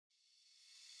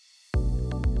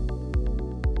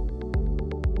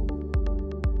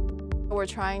we're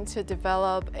trying to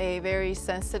develop a very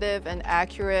sensitive and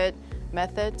accurate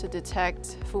method to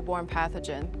detect foodborne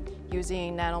pathogen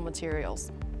using nanomaterials.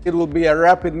 It will be a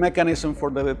rapid mechanism for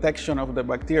the detection of the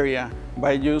bacteria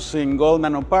by using gold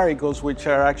nanoparticles, which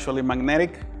are actually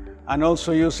magnetic, and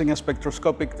also using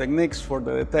spectroscopic techniques for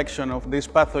the detection of these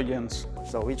pathogens.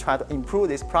 So we try to improve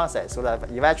this process so that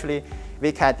eventually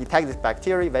we can detect this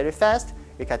bacteria very fast,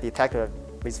 we can detect it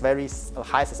with very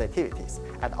high sensitivities.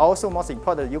 And also, most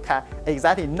important, you can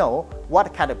exactly know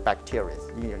what kind of bacteria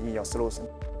in your solution.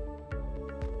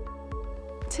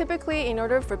 Typically, in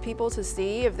order for people to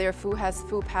see if their food has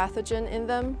food pathogen in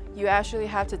them, you actually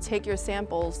have to take your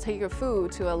samples, take your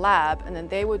food to a lab, and then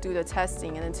they will do the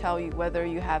testing and then tell you whether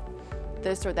you have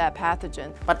this or that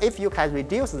pathogen. But if you can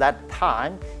reduce that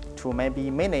time to maybe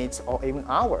minutes or even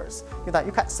hours, you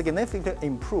can significantly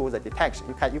improve the detection.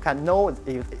 You can know if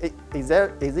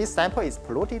this sample is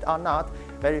polluted or not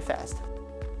very fast.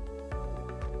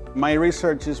 My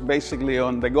research is basically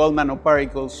on the gold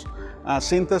nanoparticles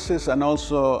synthesis and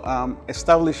also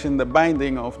establishing the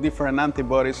binding of different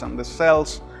antibodies and the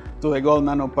cells to the gold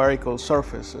nanoparticle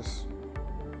surfaces.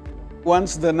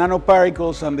 Once the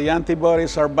nanoparticles and the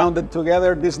antibodies are bounded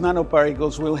together, these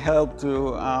nanoparticles will help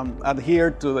to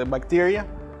adhere to the bacteria,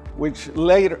 which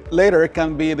later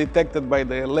can be detected by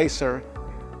the laser.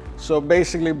 So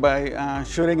basically, by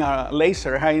shooting a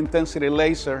laser, high-intensity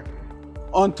laser,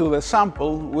 onto the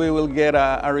sample, we will get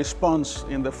a response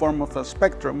in the form of a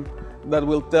spectrum that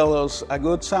will tell us a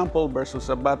good sample versus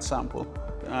a bad sample.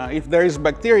 If there is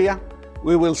bacteria,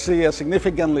 we will see a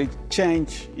significantly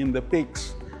change in the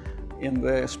peaks in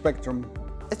the spectrum.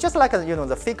 It's just like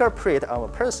the fingerprint of a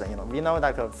person. We know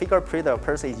that a fingerprint of a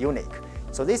person is unique.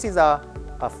 So this is a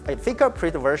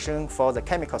fingerprint version for the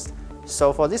chemicals.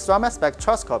 So for this Raman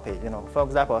spectroscopy, for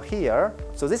example here,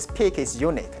 so this peak is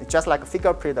unique. It's just like a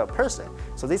fingerprint of a person.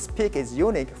 So this peak is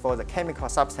unique for the chemical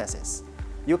substances.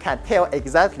 You can tell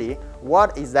exactly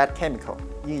what is that chemical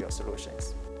in your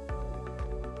solutions.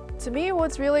 To me,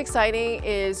 what's really exciting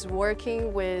is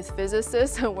working with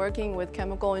physicists and working with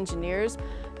chemical engineers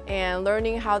and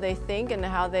learning how they think and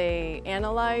how they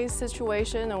analyze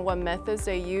situation and what methods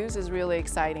they use is really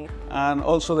exciting. And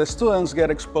also the students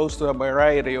get exposed to a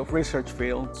variety of research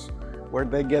fields where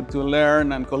they get to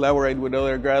learn and collaborate with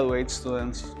other graduate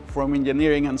students from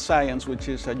engineering and science, which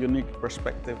is a unique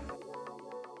perspective.